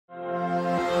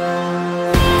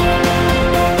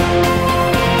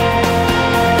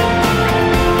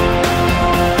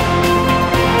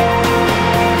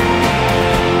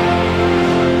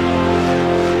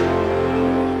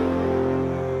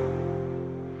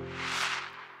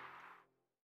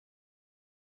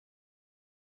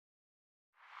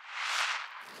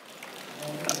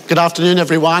Good afternoon,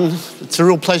 everyone. It's a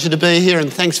real pleasure to be here, and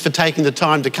thanks for taking the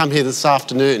time to come here this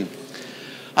afternoon.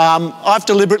 I've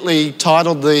deliberately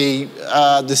titled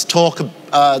this talk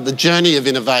The Journey of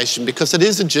Innovation, because it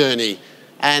is a journey.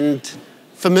 And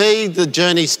for me, the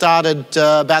journey started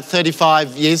about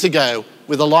 35 years ago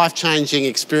with a life-changing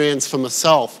experience for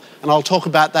myself. And I'll talk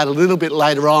about that a little bit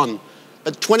later on.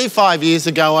 But 25 years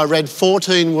ago, I read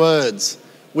 14 words,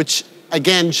 which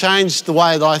again changed the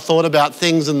way that I thought about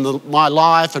things in my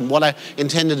life and what I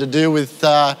intended to do with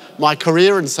my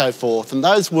career and so forth. And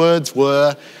those words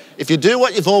were, if you do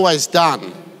what you've always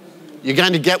done, you're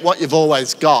going to get what you've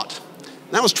always got.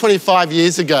 And that was 25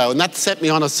 years ago, and that set me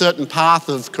on a certain path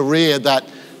of career that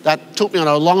took me on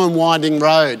a long and winding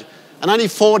road. And only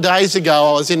 4 days ago,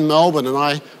 I was in Melbourne, and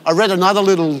I read another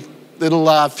little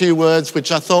few words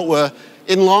which I thought were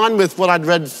in line with what I'd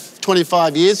read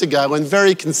 25 years ago and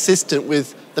very consistent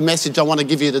with the message I want to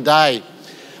give you today.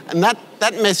 And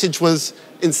that message was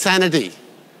insanity.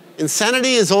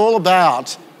 Insanity is all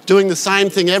about doing the same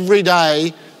thing every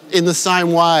day in the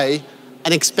same way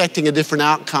and expecting a different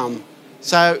outcome.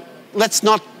 So let's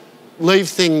not leave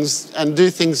things and do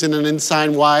things in an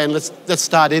insane way, and let's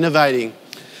start innovating.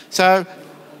 So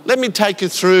let me take you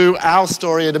through our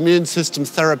story at Immune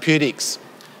Systems Therapeutics.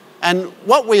 And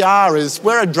what we are is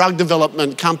we're a drug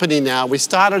development company now. We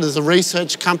started as a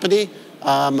research company,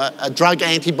 a drug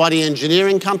antibody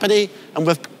engineering company, and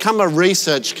we've become a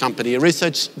research company, a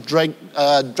research drug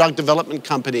development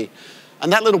company.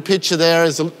 And that little picture there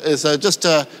is just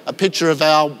a picture of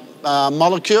our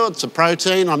molecule. It's a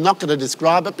protein. I'm not going to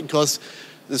describe it because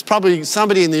there's probably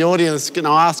somebody in the audience going to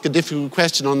ask a difficult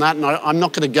question on that, and I'm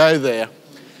not going to go there.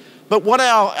 But what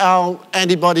our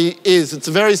antibody is, it's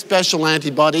a very special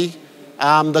antibody.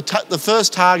 The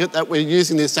first target that we're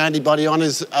using this antibody on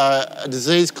is a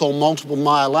disease called multiple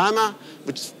myeloma,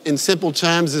 which in simple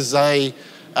terms is a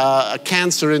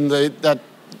cancer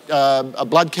a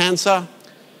blood cancer.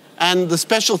 And the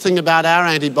special thing about our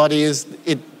antibody is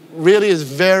it really is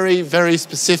very, very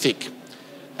specific.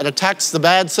 It attacks the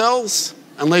bad cells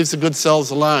and leaves the good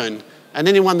cells alone. And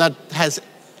anyone that has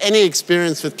any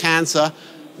experience with cancer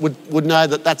would know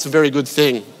that that's a very good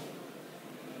thing.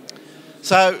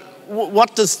 So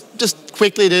just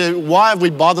quickly why are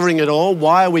we bothering at all?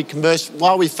 Why are we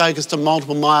focused on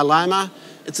multiple myeloma?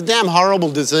 It's a damn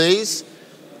horrible disease.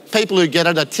 People who get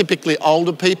it are typically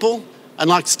older people. And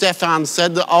like Stefan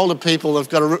said, the older people have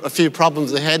got a few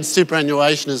problems ahead.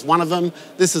 Superannuation is one of them.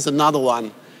 This is another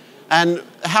one. And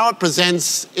how it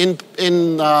presents in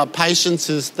patients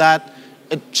is that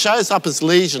it shows up as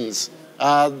lesions.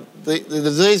 The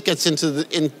disease gets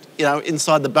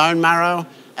inside the bone marrow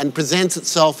and presents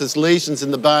itself as lesions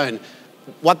in the bone.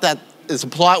 What that is a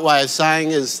polite way of saying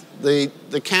is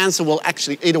the cancer will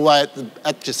actually eat away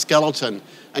at your skeleton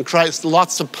and creates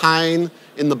lots of pain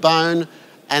in the bone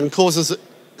and causes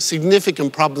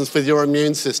significant problems with your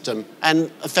immune system,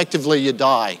 and effectively you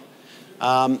die.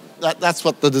 That's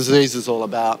what the disease is all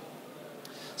about.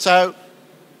 So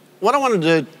what I wanted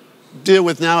to deal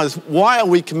with now is why are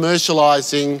we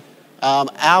commercialising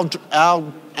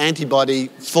our antibody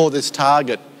for this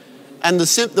target? And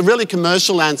the really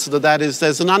commercial answer to that is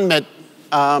there's an unmet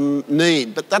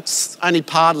need, but that's only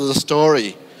part of the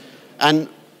story. And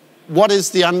what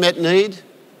is the unmet need?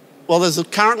 Well,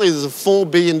 currently there's a $4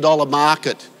 billion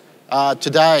market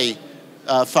today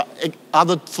for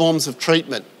other forms of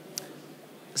treatment.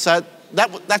 So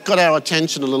that got our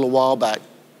attention a little while back.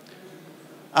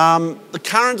 The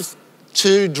current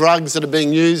 2 drugs that are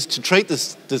being used to treat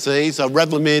this disease are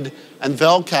Revlimid and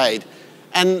Velcade.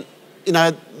 And,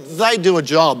 they do a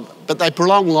job, but they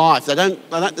prolong life.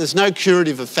 There's no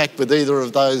curative effect with either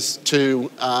of those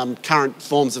 2 current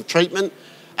forms of treatment.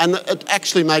 And it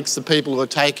actually makes the people who are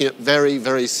taking it very,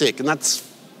 very sick. And that's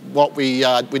what we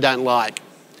don't like.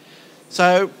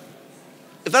 So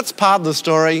if that's part of the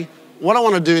story, what I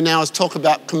want to do now is talk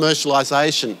about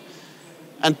commercialisation.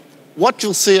 And what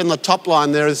you'll see in the top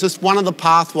line there is just one of the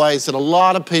pathways that a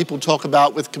lot of people talk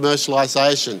about with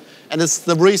commercialisation, and it's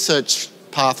the research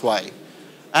pathway.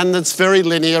 And it's very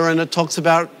linear, and it talks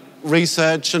about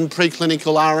research and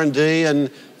preclinical R&D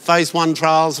and phase 1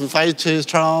 trials and phase 2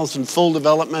 trials and full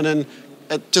development, and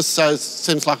it just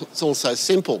seems like it's all so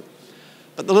simple.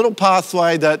 But the little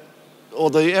pathway or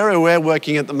the area we're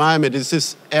working at the moment is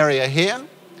this area here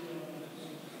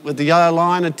with the yellow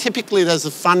line, and typically there's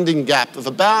a funding gap of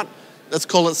about, let's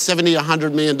call it $70 or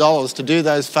 $100 million to do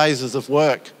those phases of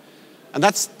work. And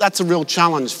that's a real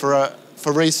challenge for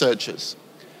researchers.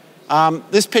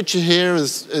 This picture here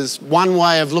is one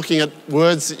way of looking at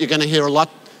words that you're going to hear a lot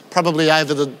probably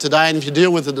over today, and if you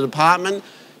deal with the department,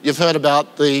 you've heard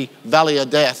about the Valley of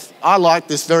Death. I like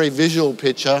this very visual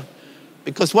picture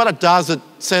because what it does, it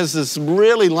says there's some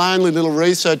really lonely little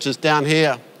researchers down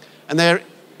here, and they're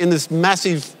in this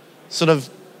massive sort of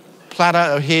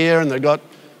plateau here, and they've got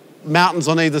mountains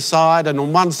on either side, and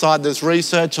on one side there's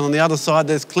research, and on the other side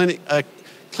there's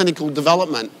clinical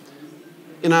development.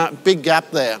 You know, big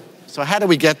gap there. So how do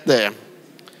we get there?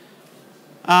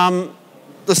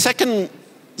 The second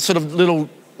sort of little,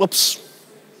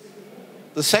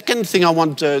 the second thing I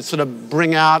want to sort of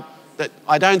bring out that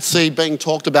I don't see being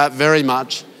talked about very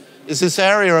much is this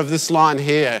area of this line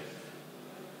here.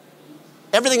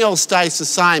 Everything else stays the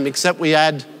same, except we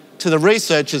add to the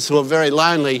researchers who are very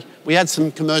lonely, we add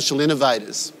some commercial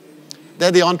innovators.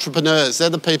 They're the entrepreneurs. They're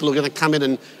the people who are going to come in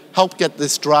and help get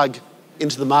this drug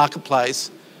into the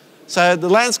marketplace. So the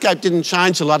landscape didn't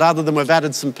change a lot other than we've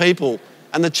added some people.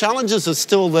 And the challenges are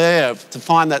still there to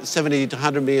find that $70 to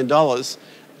 $100 million.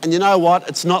 And you know what?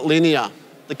 It's not linear.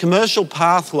 The commercial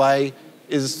pathway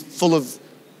is full of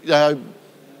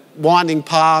winding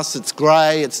paths. It's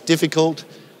grey, it's difficult,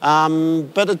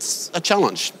 but it's a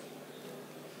challenge.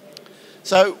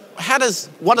 So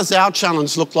what does our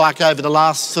challenge look like over the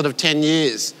last sort of 10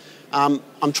 years? What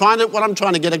I'm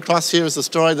trying to get across here is a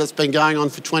story that's been going on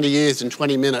for 20 years in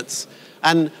 20 minutes.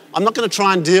 And I'm not going to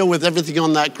try and deal with everything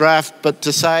on that graph, but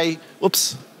to say,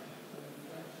 whoops,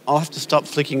 I'll have to stop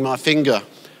flicking my finger.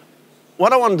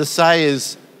 What I wanted to say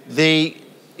is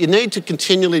you need to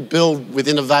continually build with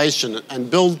innovation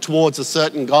and build towards a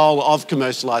certain goal of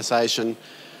commercialisation.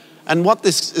 And what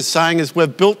this is saying is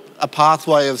we've built a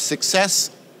pathway of success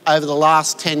over the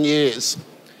last 10 years.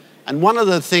 And one of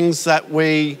the things that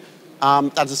that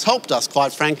has helped us,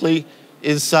 quite frankly,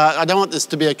 is, I don't want this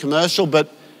to be a commercial,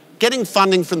 but getting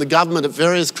funding from the government at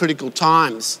various critical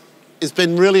times has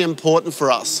been really important for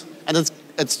us, and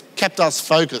it's kept us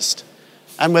focused.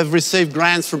 And we've received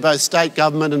grants from both state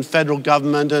government and federal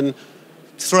government, and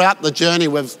throughout the journey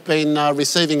we've been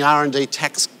receiving R&D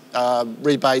tax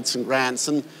rebates and grants.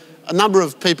 And a number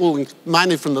of people,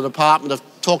 mainly from the department, have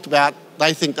talked about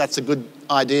they think that's a good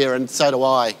idea, and so do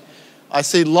I. I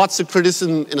see lots of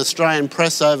criticism in Australian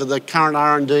press over the current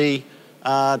R&D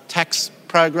tax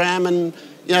program, and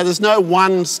you know, there's no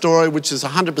one story which is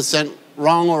 100%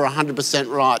 wrong or 100%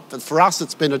 right. But for us,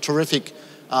 it's been a terrific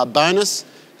bonus.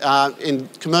 In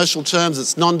commercial terms,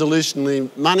 it's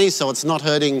non-dilutionary money, so it's not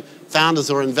hurting founders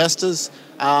or investors.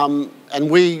 And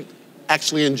we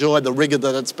actually enjoy the rigour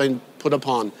that it's been put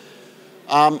upon.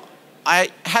 I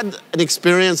had an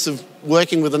experience of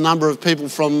working with a number of people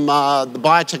from the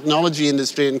biotechnology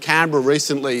industry in Canberra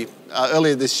recently,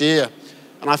 earlier this year.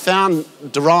 And I found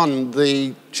Daron,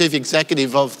 the chief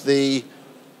executive of the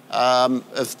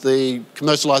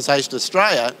Commercialisation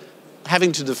Australia,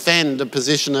 having to defend a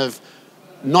position of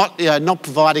not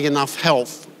providing enough help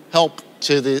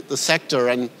to the sector.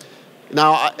 And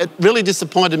it really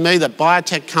disappointed me that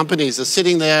biotech companies are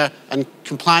sitting there and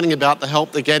complaining about the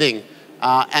help they're getting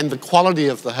and the quality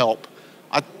of the help.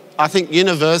 I think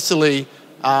universally,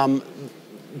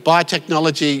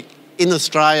 biotechnology in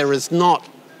Australia is not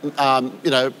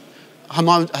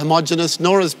homogenous,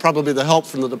 nor is probably the help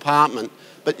from the department.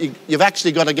 But you've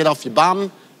actually got to get off your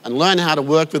bum and learn how to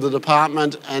work with the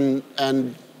department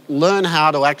and learn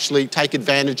how to actually take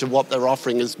advantage of what they're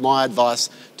offering is my advice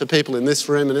to people in this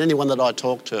room and anyone that I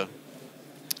talk to.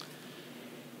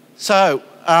 So,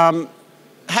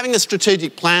 having a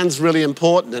strategic plan is really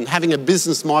important, and having a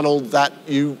business model that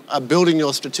you are building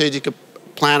your strategic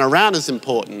plan around is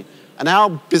important. And our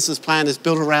business plan is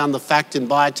built around the fact in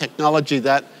biotechnology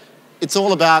that it's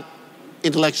all about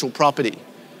intellectual property.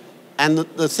 And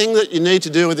the thing that you need to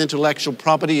do with intellectual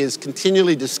property is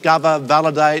continually discover,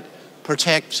 validate,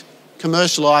 protect,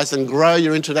 commercialise and grow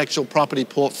your intellectual property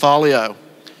portfolio.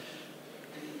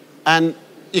 And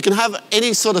you can have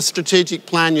any sort of strategic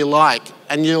plan you like,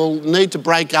 and you'll need to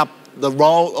break up the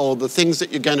role or the things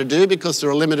that you're going to do because there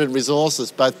are limited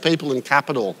resources, both people and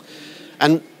capital.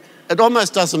 And it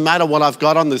almost doesn't matter what I've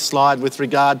got on this slide with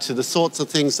regard to the sorts of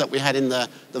things that we had in the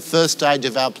first stage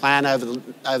of our plan over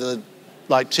the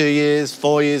like 2 years,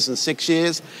 4 years and 6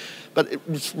 years. But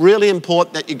it's really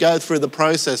important that you go through the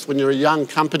process when you're a young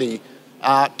company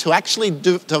to actually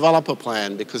develop a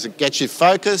plan, because it gets you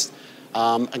focused.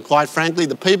 And quite frankly,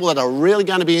 the people that are really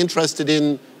going to be interested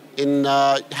in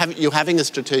you having a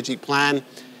strategic plan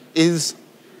is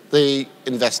the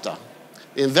investor.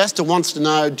 The investor wants to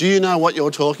know, do you know what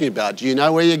you're talking about? Do you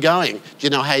know where you're going? Do you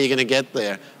know how you're going to get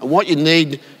there? And what you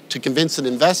need to convince an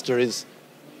investor is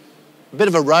a bit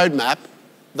of a roadmap.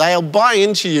 They'll buy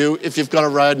into you if you've got a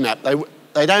roadmap.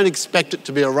 They don't expect it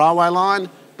to be a railway line,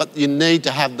 but you need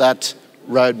to have that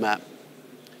roadmap.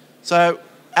 So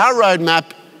our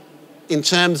roadmap in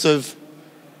terms of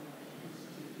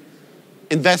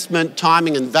investment,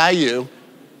 timing and value,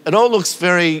 it all looks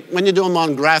very, when you do them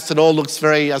on graphs, it all looks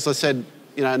very, as I said,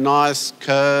 nice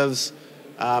curves,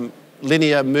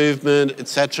 linear movement,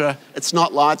 etc. It's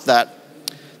not like that.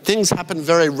 Things happen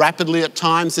very rapidly at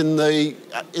times in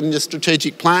the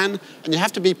strategic plan, and you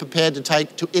have to be prepared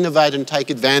to innovate and take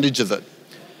advantage of it.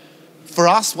 For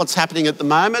us, what's happening at the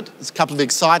moment is a couple of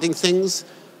exciting things.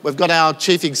 We've got our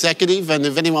chief executive, and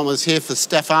if anyone was here for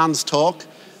Stefan's talk,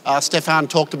 Stefan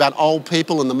talked about old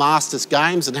people and the Masters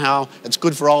Games and how it's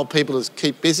good for old people to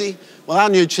keep busy. Well, our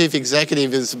new chief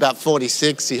executive is about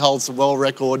 46. He holds the world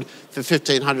record for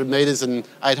 1,500 metres and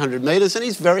 800 metres, and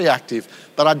he's very active.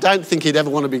 But I don't think he'd ever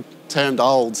want to be termed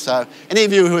old. So any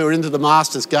of you who are into the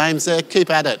Masters Games there, keep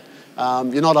at it.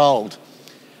 You're not old.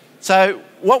 So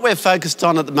what we're focused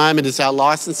on at the moment is our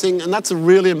licensing, and that's a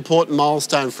really important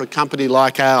milestone for a company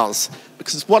like ours,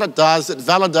 because what it does, it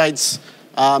validates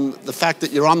the fact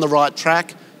that you're on the right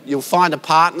track. You'll find a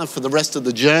partner for the rest of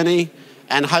the journey,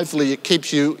 and hopefully it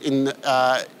keeps you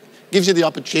gives you the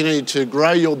opportunity to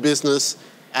grow your business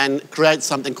and create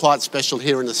something quite special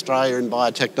here in Australia in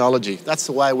biotechnology. That's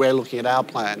the way we're looking at our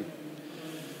plan.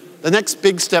 The next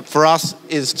big step for us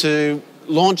is to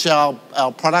launch our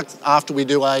product after we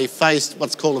do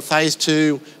what's called a phase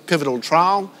 2 pivotal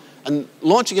trial. And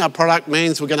launching our product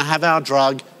means we're going to have our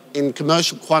drug in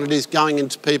commercial quantities going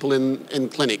into people in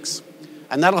clinics.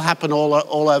 And that'll happen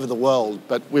all over the world.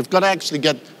 But we've got to actually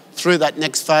get through that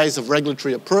next phase of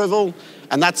regulatory approval,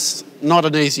 and that's not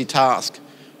an easy task.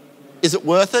 Is it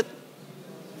worth it,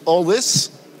 all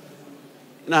this?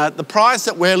 The prize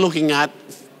that we're looking at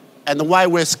and the way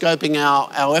we're scoping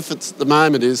our efforts at the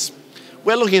moment is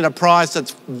we're looking at a prize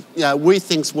that's, we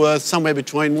think's worth somewhere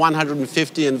between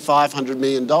 $150 and $500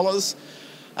 million.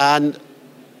 And,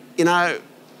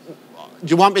 do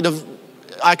you want me to,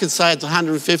 I could say it's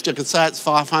 150, I could say it's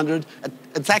 500.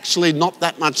 It's actually not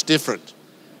that much different.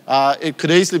 It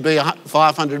could easily be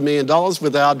 $500 million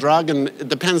with our drug, and it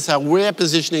depends how we're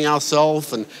positioning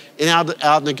ourselves, and in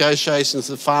our negotiations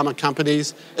with pharma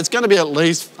companies, it's going to be at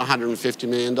least $150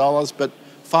 million, but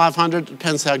 500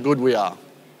 depends how good we are.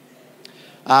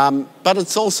 But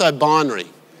it's also binary.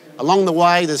 Along the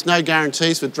way, there's no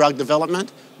guarantees with drug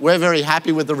development. We're very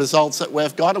happy with the results that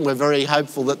we've got, and we're very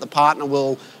hopeful that the partner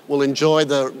will enjoy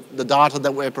the data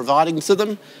that we're providing to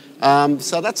them.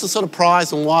 So that's the sort of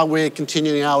prize and why we're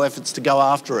continuing our efforts to go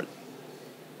after it.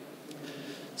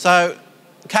 So,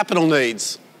 capital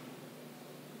needs.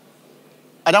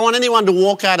 I don't want anyone to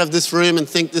walk out of this room and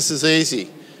think this is easy.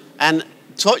 And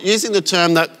using the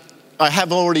term that I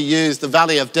have already used, the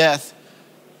valley of death,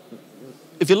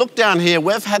 if you look down here,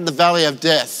 we've had the valley of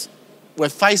death.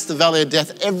 We've faced the valley of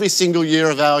death every single year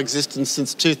of our existence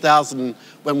since 2000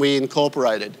 when we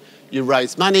incorporated. You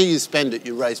raise money, you spend it.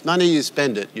 You raise money, you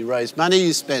spend it. You raise money,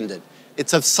 you spend it.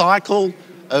 It's a cycle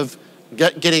of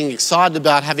getting excited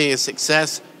about having a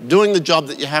success, doing the job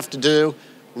that you have to do,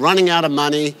 running out of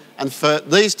money. And for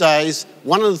these days,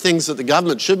 one of the things that the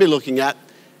government should be looking at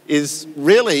is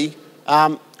really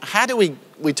how do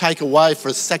we take away for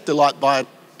a sector like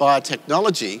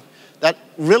biotechnology that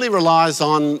really relies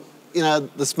on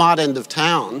the smart end of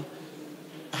town.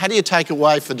 How do you take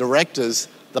away for directors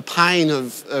the pain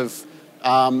of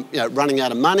running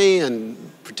out of money and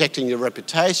protecting your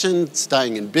reputation,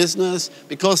 staying in business?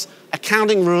 Because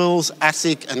accounting rules,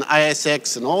 ASIC and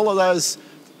ASX and all of those,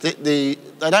 they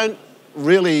don't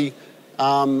really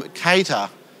cater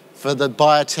for the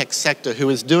biotech sector who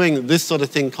is doing this sort of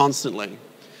thing constantly.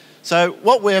 So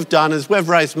what we've done is we've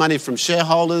raised money from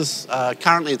shareholders.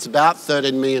 Currently it's about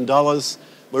 $13 million.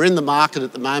 We're in the market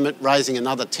at the moment raising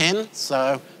another 10,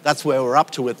 so that's where we're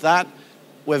up to with that.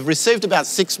 We've received about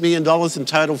 $6 million in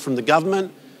total from the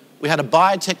government. We had a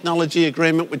biotechnology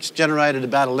agreement which generated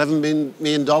about $11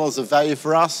 million of value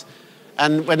for us.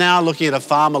 And we're now looking at a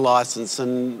pharma license,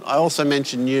 and I also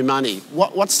mentioned new money.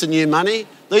 What's the new money?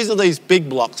 These are these big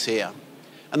blocks here,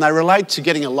 and they relate to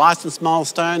getting a license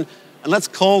milestone, and let's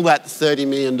call that $30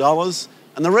 million.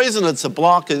 And the reason it's a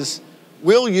block is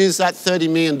we'll use that $30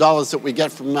 million that we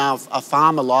get from our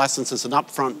pharma license as an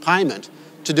upfront payment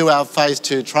to do our phase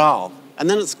 2 trial, and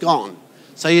then it's gone.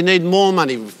 So you need more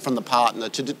money from the partner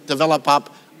to develop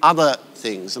up other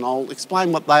things, and I'll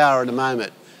explain what they are in a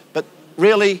moment. But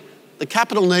really, the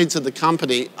capital needs of the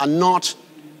company are not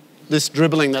this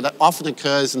dribbling that often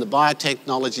occurs in the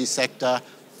biotechnology sector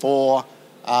for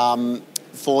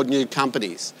new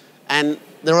companies. And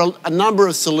there are a number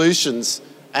of solutions,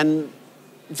 and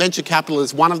venture capital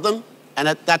is one of them, and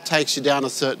that takes you down a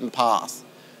certain path.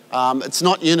 It's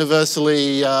not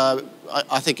universally,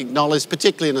 I think, acknowledged,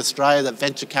 particularly in Australia, that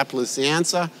venture capital is the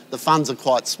answer. The funds are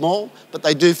quite small, but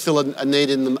they do fill a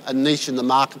niche in the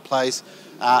marketplace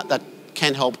that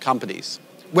can help companies.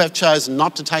 We've chosen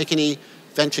not to take any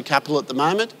venture capital at the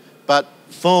moment, but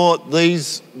for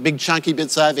these big chunky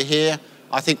bits over here,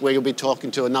 I think we'll be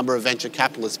talking to a number of venture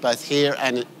capitalists, both here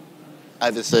and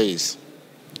overseas.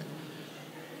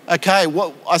 Okay,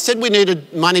 well, I said we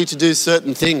needed money to do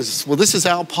certain things. Well, this is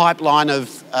our pipeline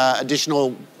of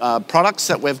additional products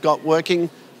that we've got working,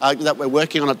 that we're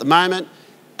working on at the moment.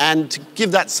 And to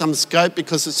give that some scope,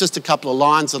 because it's just a couple of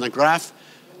lines on a graph,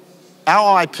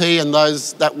 our IP and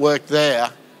those that work there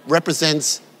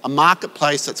represents a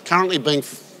marketplace that's currently being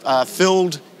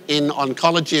filled in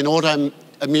oncology and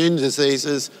autoimmune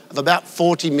diseases of about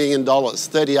 $40 million,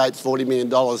 $38–40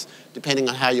 million, depending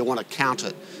on how you want to count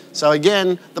it. So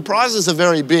again, the prizes are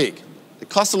very big. It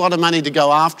costs a lot of money to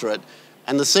go after it,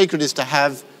 and the secret is to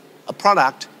have a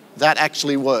product that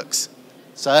actually works.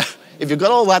 So if you've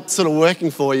got all that sort of working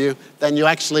for you, then you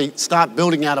actually start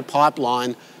building out a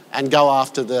pipeline and go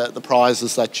after the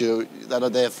prizes that are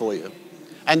there for you.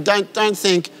 And don't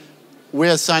think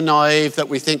we're so naive that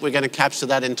we think we're going to capture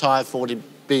that entire $40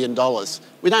 billion.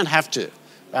 We don't have to.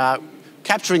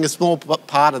 Capturing a small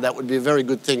part of that would be a very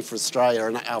good thing for Australia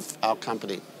and our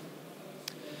company.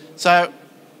 So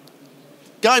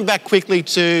going back quickly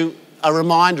to a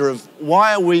reminder of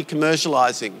why are we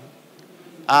commercialising?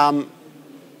 I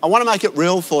want to make it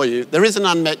real for you. There is an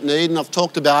unmet need, and I've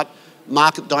talked about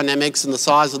market dynamics and the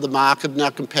size of the market and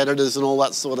our competitors and all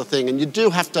that sort of thing, and you do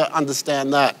have to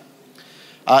understand that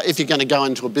if you're going to go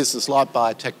into a business like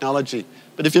biotechnology.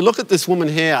 But if you look at this woman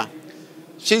here,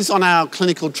 she's on our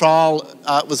clinical trial,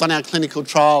 was on our clinical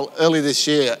trial early this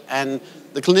year, and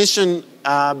the clinician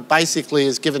basically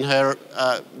has given her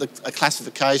a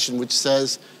classification which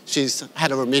says she's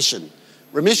had a remission.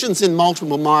 Remissions in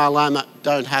multiple myeloma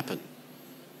don't happen.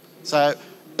 So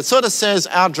it sort of says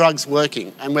our drug's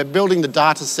working, and we're building the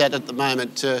data set at the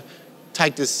moment to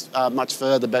take this much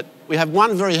further. But we have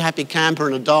one very happy camper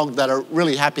and a dog that are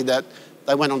really happy that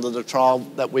they went onto the trial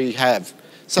that we have.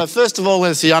 So first of all,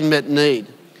 there's the unmet need.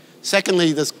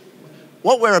 Secondly,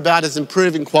 what we're about is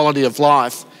improving quality of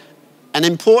life. And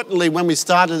importantly, when we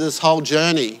started this whole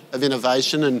journey of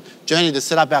innovation and journey to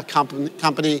set up our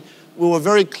company, we were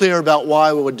very clear about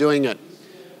why we were doing it.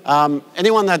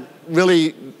 Anyone that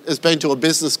really has been to a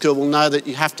business school will know that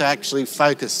you have to actually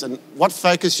focus. And what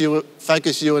focuses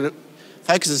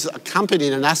a company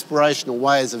in an aspirational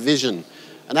way is a vision.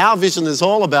 And our vision is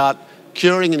all about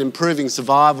curing and improving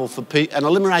survival for people and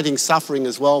eliminating suffering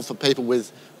as well for people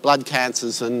with blood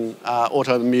cancers and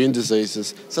autoimmune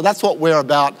diseases. So that's what we're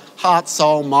about, heart,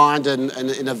 soul, mind, and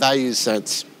in a value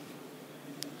sense.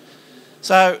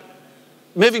 So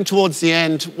moving towards the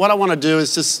end, what I want to do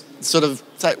is just sort of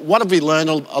say, what have we learned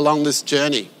along this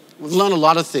journey? We've learned a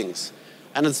lot of things.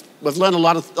 And we've learned a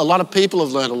lot of people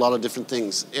have learned a lot of different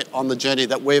things on the journey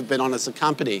that we've been on as a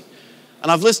company.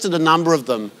 And I've listed a number of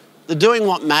them. They're doing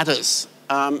what matters.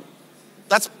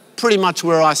 That's pretty much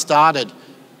where I started.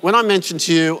 When I mentioned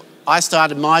to you, I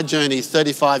started my journey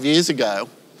 35 years ago,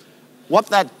 what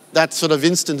that sort of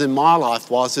instant in my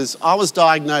life was is I was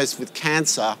diagnosed with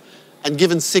cancer and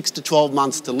given 6 to 12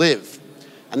 months to live.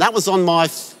 And that was on my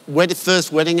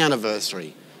first wedding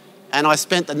anniversary. And I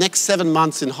spent the next 7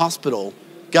 months in hospital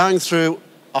going through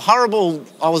I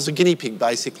was a guinea pig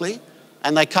basically,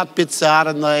 and they cut bits out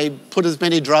and they put as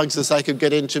many drugs as they could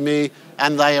get into me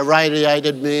and they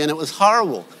irradiated me, and it was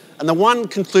horrible. And the one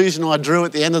conclusion I drew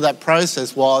at the end of that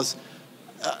process was,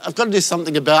 I've got to do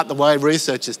something about the way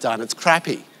research is done. It's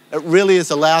crappy. It really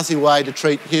is a lousy way to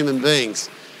treat human beings.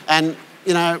 And,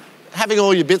 you know, having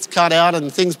all your bits cut out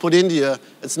and things put into you,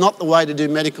 it's not the way to do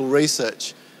medical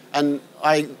research. And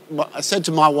I said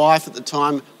to my wife at the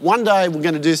time, one day we're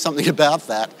going to do something about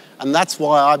that. And that's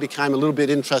why I became a little bit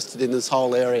interested in this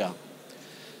whole area.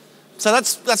 So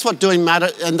that's what doing matter,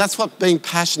 and that's what being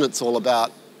passionate's all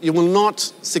about. You will not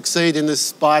succeed in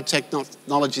this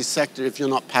biotechnology sector if you're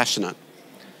not passionate.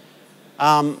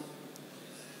 I'm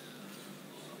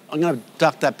going to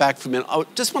duck that back for a minute. I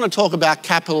just want to talk about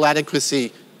capital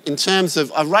adequacy in terms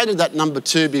of, I've rated that number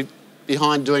 2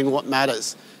 behind doing what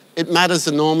matters. It matters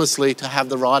enormously to have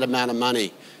the right amount of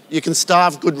money. You can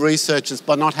starve good researchers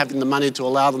by not having the money to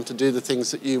allow them to do the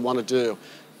things that you want to do.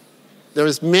 There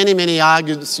is many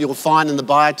arguments you'll find in the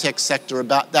biotech sector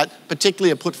about that,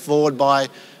 particularly are put forward by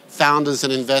founders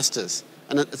and investors.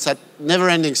 And it's that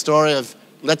never-ending story of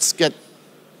let's get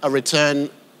a return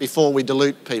before we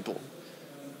dilute people.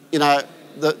 You know,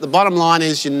 the bottom line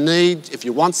is you need, if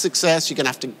you want success, you're going to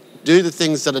have to do the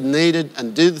things that are needed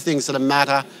and do the things that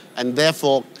matter and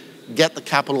therefore get the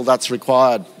capital that's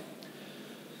required.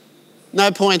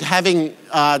 No point having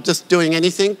just doing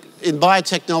anything. In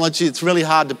biotechnology, it's really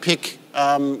hard to pick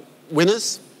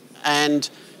winners, and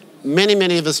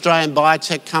many of Australian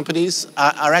biotech companies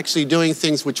are actually doing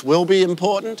things which will be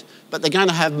important, but they're going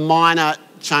to have minor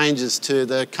changes to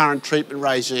the current treatment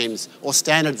regimes or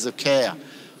standards of care.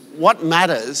 What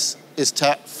matters is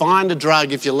to find a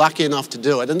drug if you're lucky enough to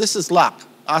do it, and this is luck.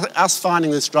 Us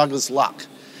finding this drug is luck.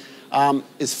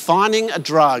 Is finding a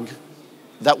drug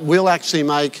that will actually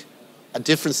make a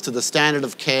difference to the standard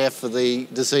of care for the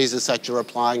diseases that you're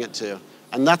applying it to.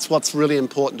 And that's what's really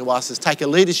important to us, is take a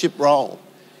leadership role,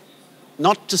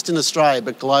 not just in Australia,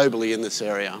 but globally in this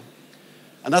area.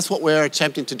 And that's what we're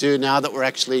attempting to do now that we're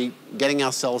actually getting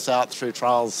ourselves out through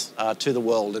trials to the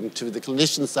world and to the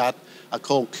clinicians that are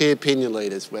called key opinion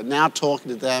leaders. We're now talking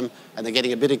to them and they're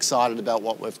getting a bit excited about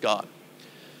what we've got.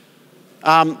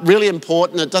 Really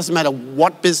important, it doesn't matter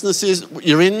what business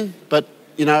you're in, but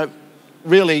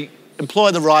really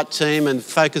employ the right team and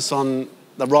focus on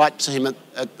the right team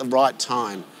at the right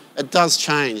time. It does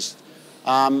change.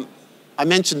 I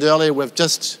mentioned earlier we've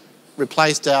just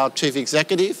replaced our chief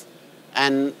executive,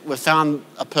 and we've found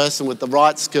a person with the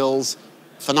right skills,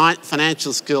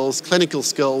 financial skills, clinical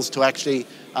skills to actually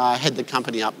head the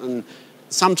company up. And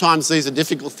sometimes these are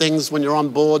difficult things when you're on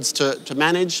boards to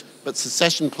manage, but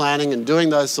succession planning and doing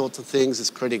those sorts of things is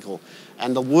critical.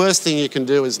 And the worst thing you can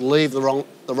do is leave the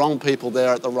wrong people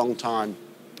there at the wrong time.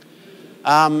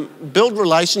 Build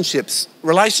relationships.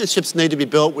 Relationships need to be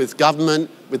built with government,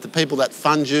 with the people that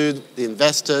fund you, the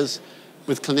investors,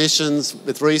 with clinicians,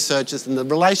 with researchers, and the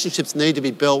relationships need to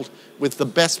be built with the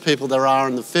best people there are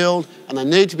in the field, and they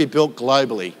need to be built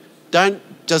globally. Don't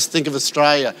just think of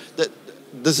Australia.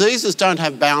 Diseases don't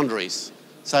have boundaries.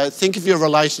 So think of your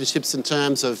relationships in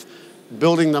terms of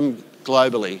building them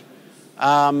globally.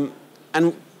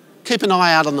 And keep an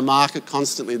eye out on the market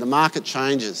constantly. The market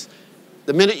changes.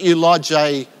 The minute you lodge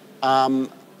an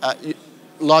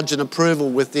approval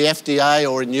with the FDA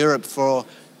or in Europe for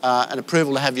an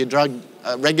approval to have your drug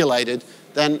regulated,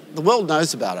 then the world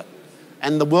knows about it.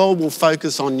 And the world will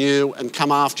focus on you and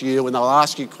come after you, and they'll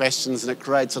ask you questions, and it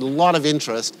creates a lot of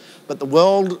interest. But the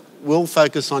world will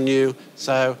focus on you,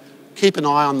 so keep an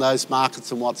eye on those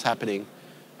markets and what's happening.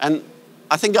 And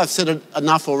I think I've said it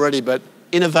enough already, but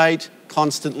innovate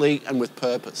constantly and with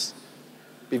purpose.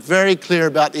 Be very clear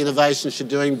about the innovations you're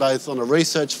doing, both on a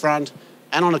research front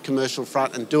and on a commercial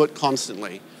front, and do it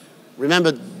constantly.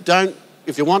 Remember,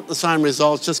 if you want the same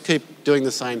results, just keep doing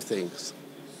the same things.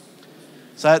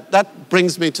 So that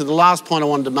brings me to the last point I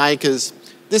wanted to make, is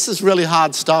this is really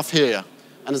hard stuff here.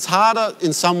 And it's harder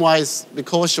in some ways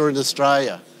because you're in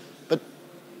Australia. But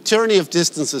tyranny of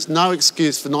distance is no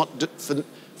excuse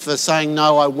for saying,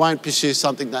 no, I won't pursue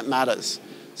something that matters.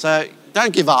 So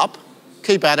don't give up.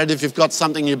 Keep at it if you've got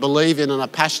something you believe in and are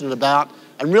passionate about,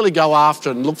 and really go after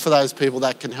it and look for those people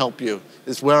that can help you,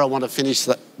 is where I want to finish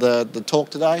the talk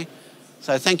today.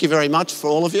 So thank you very much for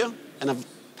all of you, and I'm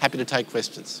happy to take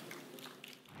questions.